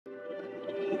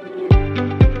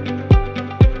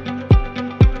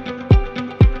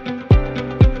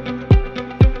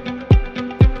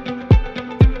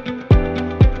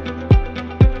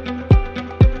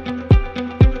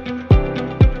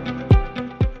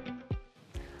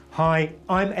Hi,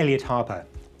 I'm Eliot Harper,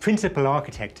 Principal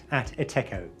Architect at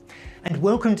Ateco, and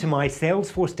welcome to my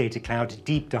Salesforce Data Cloud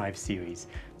Deep Dive series.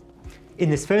 In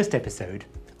this first episode,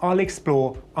 I'll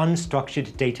explore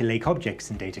unstructured data lake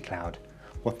objects in Data Cloud,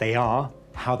 what they are,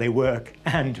 how they work,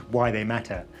 and why they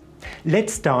matter.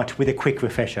 Let's start with a quick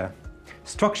refresher.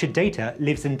 Structured data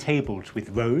lives in tables with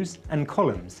rows and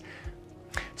columns.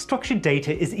 Structured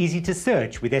data is easy to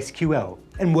search with SQL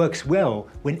and works well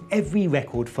when every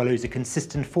record follows a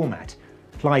consistent format,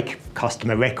 like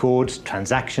customer records,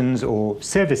 transactions, or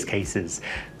service cases.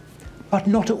 But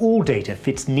not all data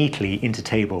fits neatly into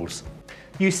tables.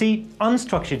 You see,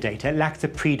 unstructured data lacks a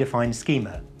predefined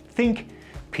schema. Think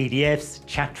PDFs,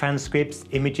 chat transcripts,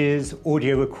 images,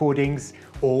 audio recordings,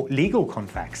 or legal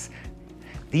contracts.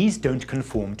 These don't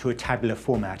conform to a tabular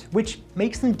format, which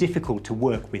makes them difficult to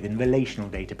work with in relational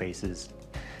databases.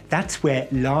 That's where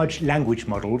large language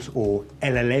models, or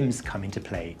LLMs, come into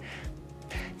play.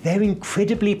 They're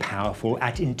incredibly powerful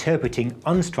at interpreting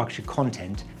unstructured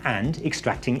content and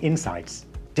extracting insights.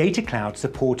 Data Cloud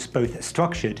supports both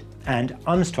structured and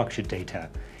unstructured data.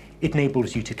 It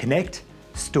enables you to connect,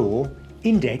 store,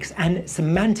 index, and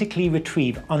semantically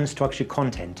retrieve unstructured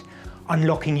content,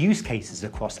 unlocking use cases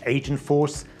across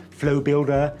Agentforce, Flow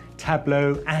Builder,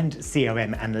 Tableau, and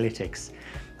CRM analytics.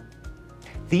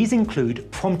 These include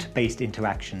prompt-based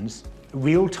interactions,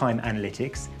 real-time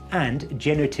analytics, and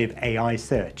generative AI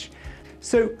search.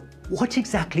 So, what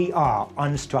exactly are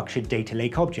unstructured data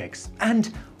lake objects, and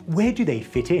where do they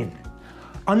fit in?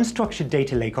 Unstructured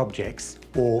data lake objects,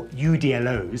 or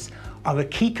UDLOs, are a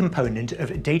key component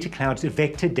of Data Cloud's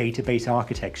vector database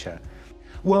architecture.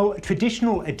 While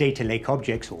traditional data lake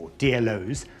objects, or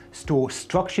DLOs, store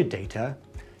structured data,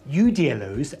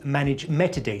 UDLOs manage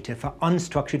metadata for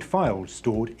unstructured files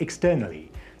stored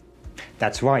externally.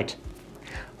 That's right.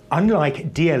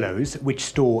 Unlike DLOs, which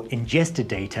store ingested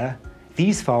data,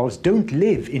 these files don't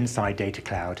live inside Data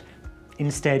Cloud.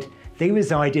 Instead, they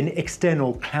reside in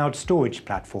external cloud storage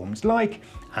platforms like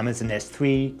Amazon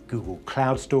S3, Google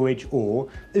Cloud Storage, or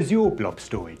Azure Blob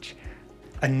Storage.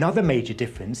 Another major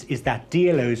difference is that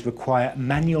DLOs require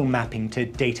manual mapping to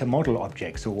data model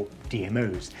objects, or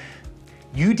DMOs.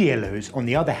 UDLOs, on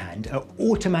the other hand, are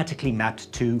automatically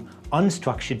mapped to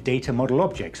unstructured data model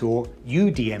objects, or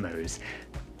UDMOs.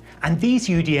 And these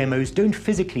UDMOs don't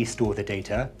physically store the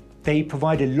data, they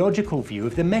provide a logical view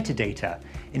of the metadata,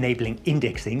 enabling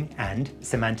indexing and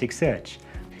semantic search.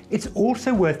 It's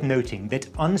also worth noting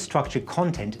that unstructured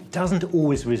content doesn't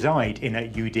always reside in a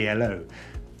UDLO.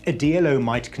 A DLO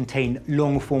might contain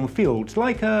long-form fields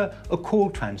like a call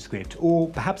transcript or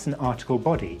perhaps an article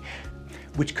body,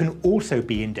 which can also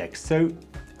be indexed. So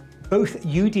both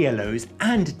UDLOs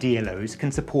and DLOs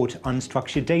can support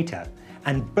unstructured data,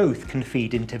 and both can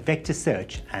feed into vector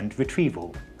search and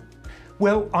retrieval.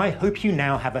 Well, I hope you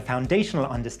now have a foundational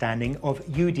understanding of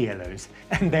UDLOs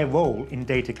and their role in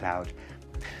Data Cloud.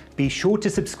 Be sure to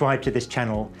subscribe to this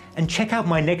channel and check out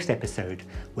my next episode,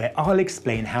 where I'll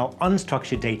explain how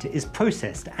unstructured data is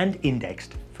processed and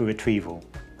indexed for retrieval.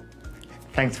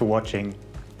 Thanks for watching.